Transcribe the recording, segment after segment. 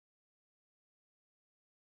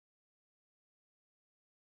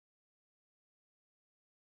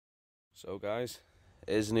So guys,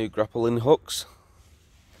 here's the new grappling hooks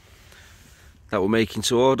that we're making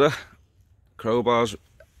to order. Crowbars,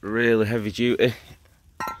 really heavy duty.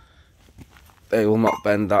 They will not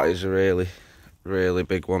bend. That is a really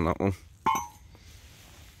big one, that one.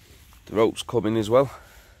 The rope's coming as well.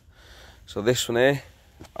 So this one here,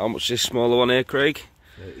 how much is this smaller one here, Craig?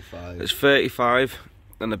 35. It's 35,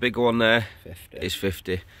 and the bigger one there 50. is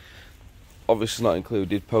 50. Obviously not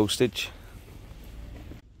included postage.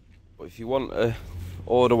 But if you want to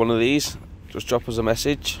order one of these, just drop us a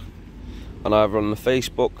message on either on the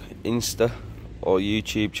Facebook, Insta or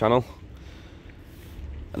YouTube channel,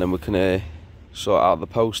 and then we can sort out the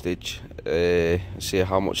postage, see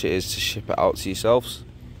how much it is to ship it out to yourselves.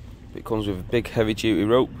 It comes with a big heavy duty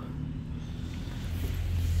rope.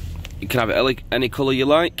 You can have it any colour you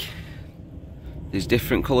like. There's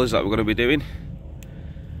different colours that we're going to be doing.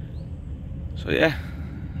 So yeah,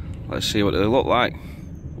 let's see what they look like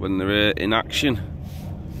when they're in action.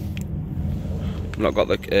 I've not got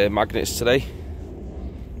the magnets today.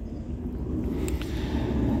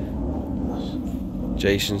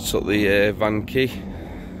 Jason took the van key,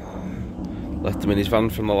 left them in his van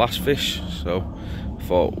from the last fish, so I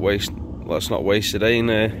thought let's not waste a day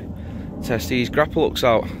and test these grapple hooks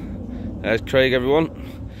out. There's Craig, everyone.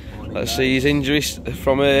 Let's see his injuries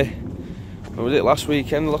from when was it, last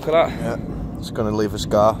weekend? Look at that. Yeah, it's going to leave a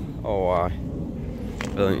scar. Oh, aye.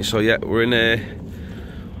 Brilliant. So yeah, we're in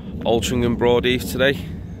Altrincham Broadheath today.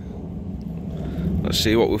 Let's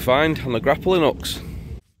see what we find on the grappling hooks.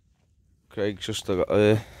 Craig's just got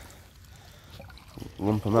a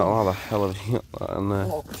lump of metal. How the hell have you got that in there?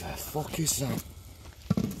 What the fuck is that?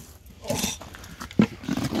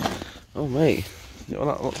 Oh mate, you know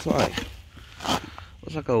what that looks like?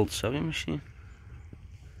 Looks like an old sewing machine.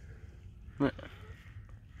 Yeah,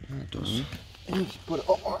 it does. Put it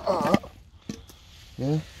up like that.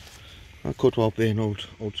 Yeah, that could well be an old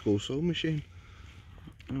school sewing machine.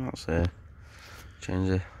 And that's change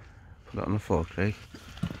it, put it on the floor, Craig.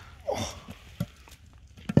 Oh.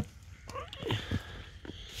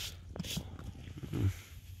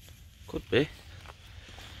 Could be.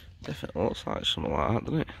 Definitely looks like something like that,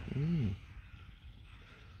 doesn't it?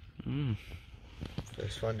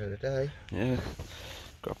 First find of the day. Yeah.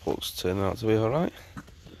 Grapple hooks turning out to be alright.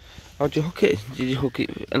 How'd you hook it? Did you hook it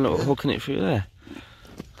and not hooking it through there?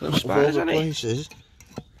 Got spiders on it. Places.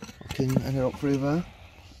 Fucking ended up through there.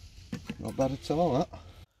 Not bad at all, that.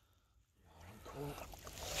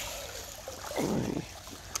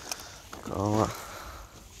 Got all that.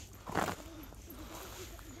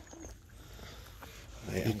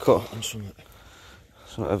 You cut on something.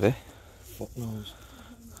 Something heavy. Fuck knows.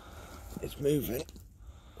 It's moving.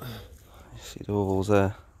 You see the bubbles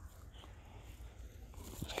there.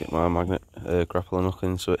 Let's get my magnet grappling hook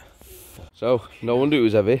into it. So, no wonder it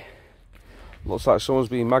was heavy. Looks like someone's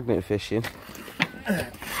been magnet fishing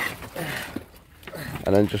and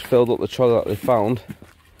then just filled up the trolley that they found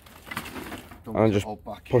and just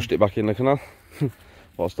pushed it back in the canal.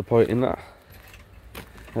 What's the point in that?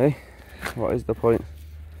 Hey, what is the point?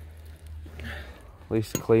 At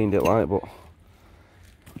least they cleaned it, like, but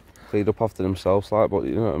cleaned up after themselves, like, but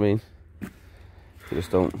you know what I mean? They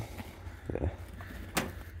just don't, yeah.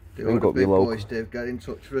 Do what the big boys do, get in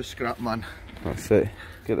touch with a scrap man. That's it,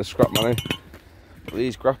 get the scrap man in. But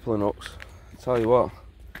these grappling hooks, I tell you what,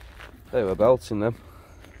 they were belting them.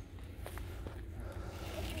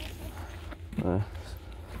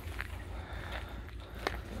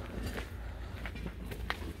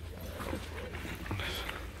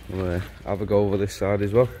 We'll have a go over this side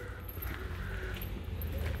as well.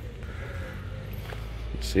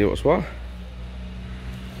 Let's see what's what.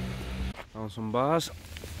 Found some bars.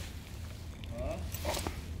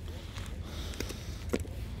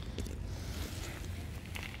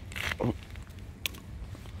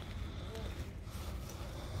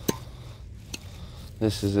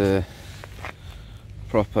 This is a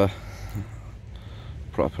proper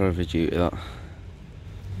heavy duty, that.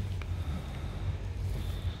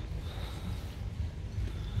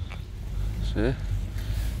 So yeah,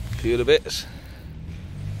 a few of the bits.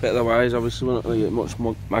 Bit otherwise, obviously we're not going to get much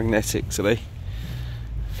more magnetic today,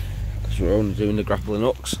 because we're only doing the grappling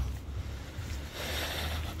hooks.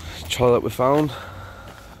 Trolley that we found,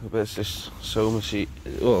 I bet it's this sewing machine.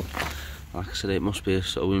 Well, like I said, it must be a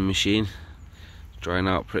sewing machine. Drying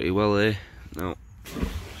out pretty well here. No.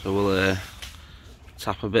 So we'll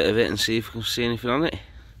tap a bit of it and see if we can see anything on it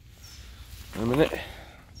in a minute.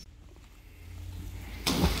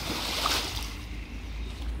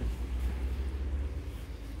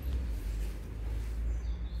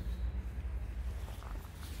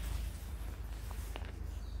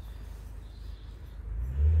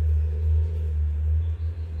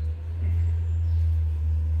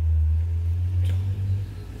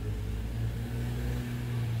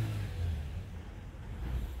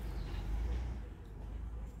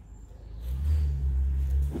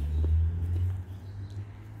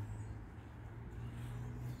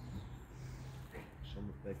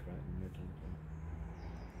 in the middle.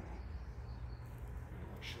 I'm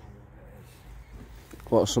not sure what it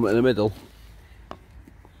is. What, something in the middle?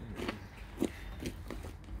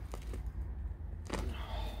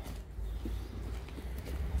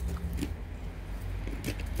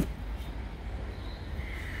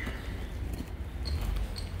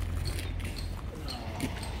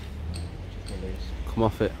 Come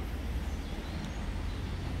off it.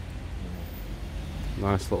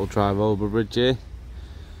 Nice little drive over bridge here.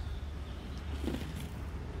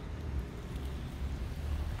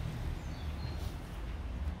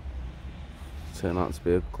 Turned out to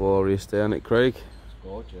be a glorious day on it, Craig. It's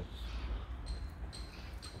gorgeous.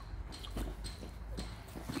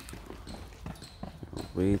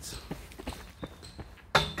 Weeds.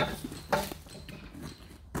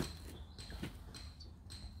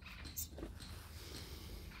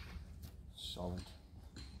 Solid.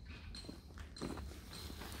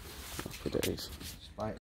 Happy days.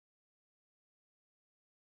 Spike.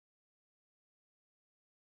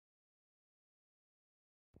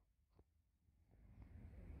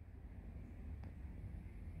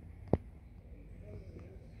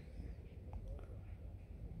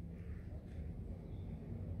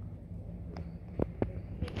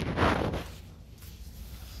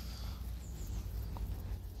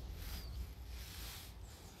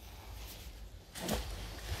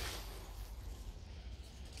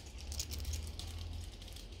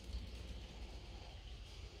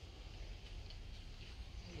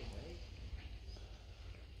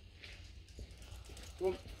 Come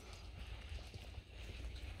on.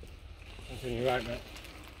 I think you're right, mate.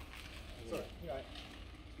 Sorry, you're right.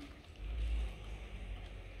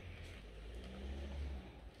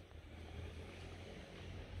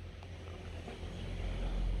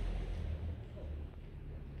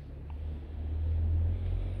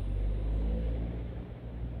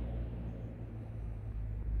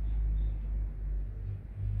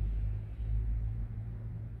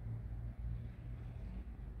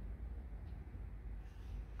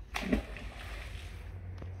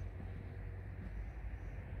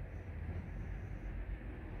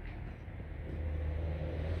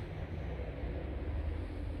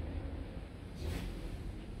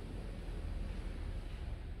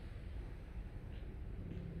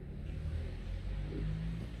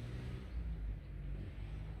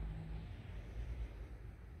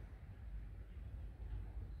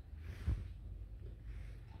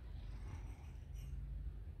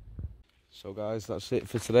 So guys, that's it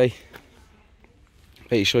for today.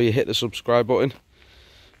 Make sure you hit the subscribe button,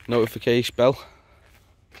 notification bell.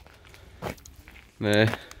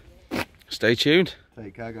 Stay tuned.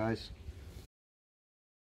 Take care, guys.